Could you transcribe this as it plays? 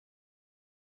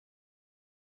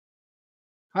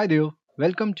Hi there,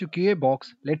 welcome to QA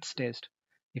Box Let's Test.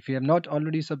 If you have not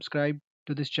already subscribed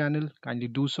to this channel, kindly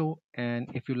do so, and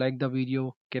if you like the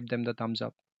video, give them the thumbs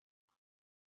up.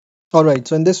 Alright,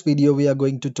 so in this video we are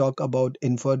going to talk about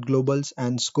inferred globals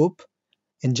and scope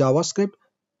in JavaScript.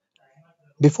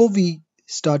 Before we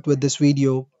start with this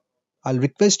video, I'll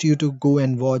request you to go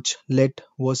and watch let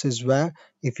versus where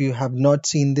if you have not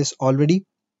seen this already,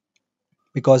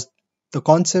 because the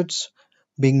concepts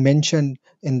being mentioned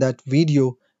in that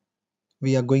video,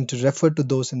 we are going to refer to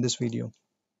those in this video.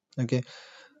 Okay,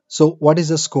 so what is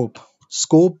a scope?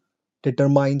 Scope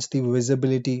determines the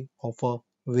visibility of a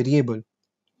variable.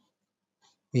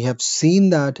 We have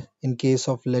seen that in case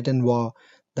of let and var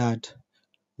that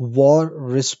var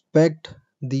respect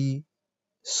the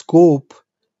scope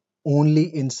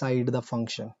only inside the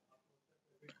function.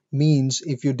 Means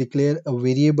if you declare a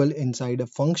variable inside a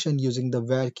function using the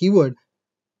var keyword,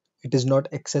 it is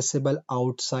not accessible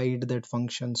outside that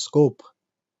function scope.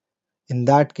 In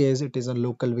that case, it is a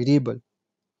local variable.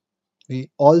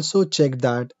 We also check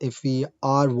that if we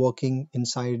are working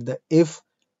inside the if,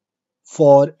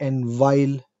 for, and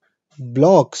while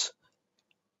blocks,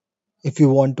 if you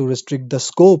want to restrict the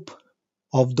scope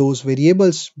of those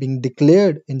variables being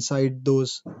declared inside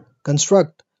those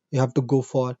construct, you have to go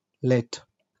for let.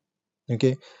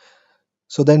 Okay,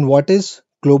 so then what is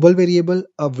global variable?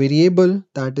 A variable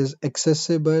that is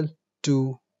accessible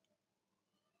to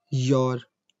your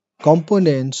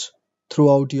components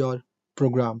throughout your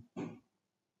program.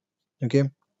 Okay,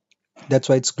 that's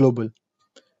why it's global.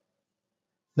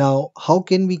 Now how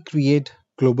can we create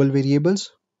global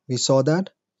variables? We saw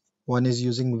that one is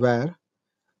using var,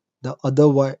 the other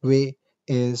way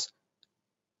is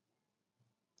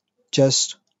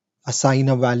just assign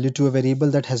a value to a variable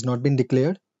that has not been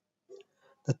declared.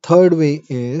 The third way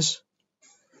is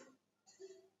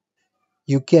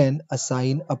you can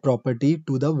assign a property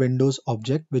to the Windows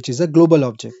object, which is a global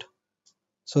object.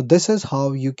 So this is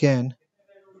how you can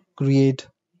create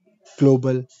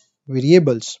global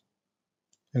variables.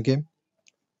 Okay.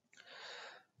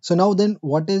 So now then,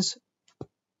 what is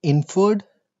inferred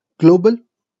global?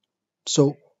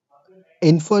 So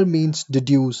infer means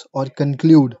deduce or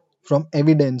conclude from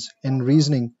evidence and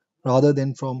reasoning rather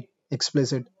than from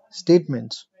explicit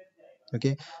statements.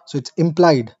 Okay. So it's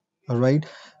implied. All right.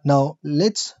 Now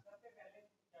let's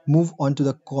move on to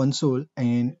the console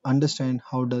and understand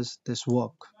how does this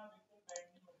work.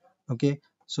 Okay,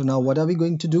 so now what are we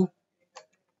going to do?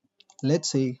 Let's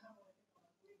say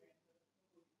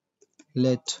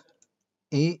let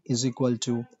a is equal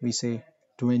to, we say,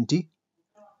 20,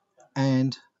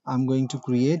 and I'm going to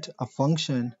create a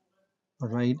function,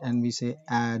 right? And we say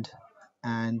add,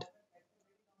 and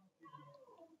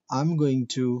I'm going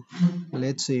to,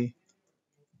 let's say,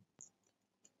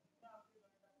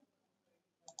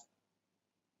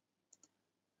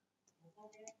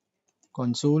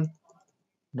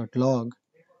 console.log,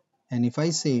 and if I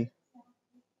say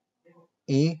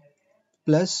a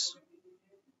plus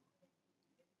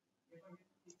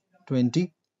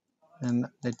 20, and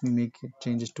let me make it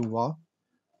changes to var.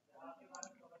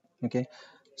 Okay,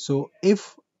 so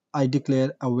if I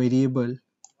declare a variable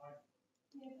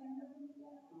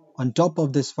on top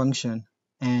of this function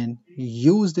and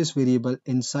use this variable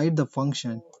inside the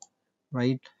function,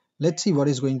 right? Let's see what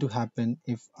is going to happen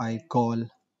if I call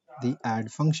the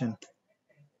add function.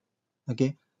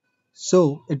 Okay,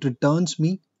 so it returns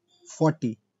me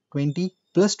 40, 20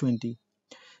 plus 20.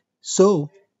 So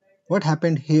what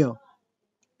happened here?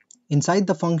 Inside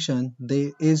the function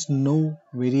there is no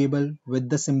variable with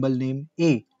the symbol name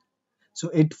a, so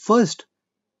it first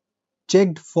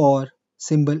checked for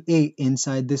symbol a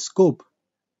inside this scope.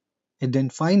 It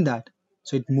didn't find that,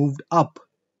 so it moved up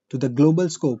to the global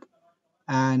scope,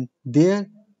 and there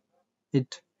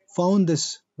it found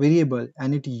this variable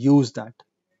and it used that.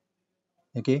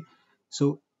 Okay,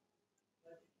 so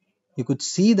you could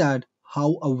see that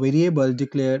how a variable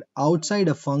declared outside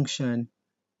a function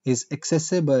is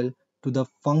accessible to the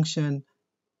function,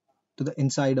 to the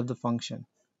inside of the function.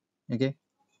 Okay,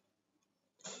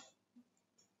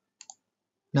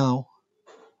 now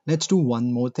let's do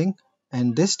one more thing,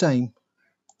 and this time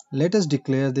let us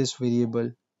declare this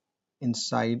variable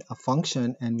inside a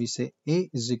function, and we say a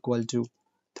is equal to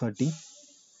 30,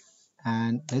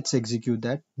 and let's execute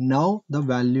that. Now the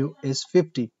value is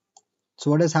 50.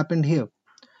 So what has happened here?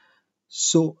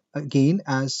 So again,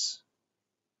 as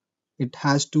it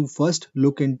has to first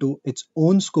look into its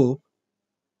own scope,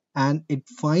 and it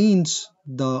finds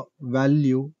the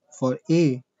value for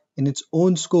a in its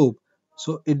own scope,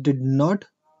 so it did not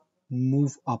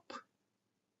move up,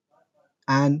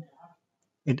 and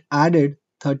it added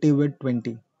 30 with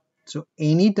 20. So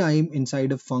anytime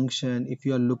inside a function, if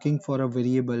you are looking for a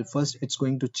variable, first it's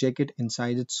going to check it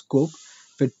inside its scope.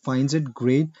 If it finds it,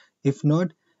 great. If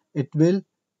not, it will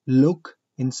look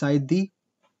inside the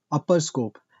upper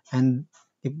scope, and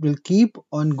it will keep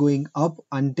on going up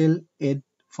until it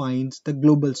finds the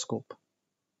global scope.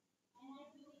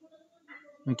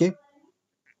 Okay,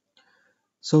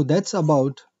 so that's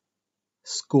about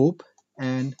scope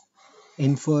and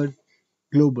inferred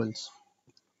globals.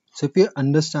 So if you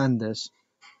understand this,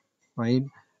 right,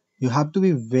 you have to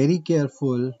be very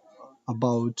careful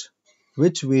about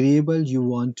which variable you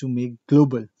want to make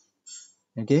global.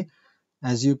 Okay,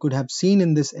 as you could have seen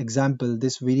in this example,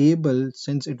 this variable,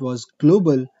 since it was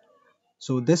global,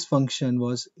 so this function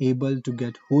was able to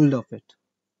get hold of it.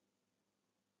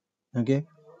 Okay,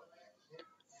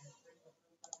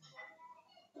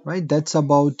 right, that's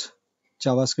about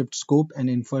JavaScript scope and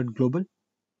inferred global.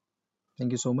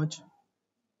 Thank you so much.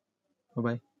 Bye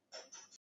bye.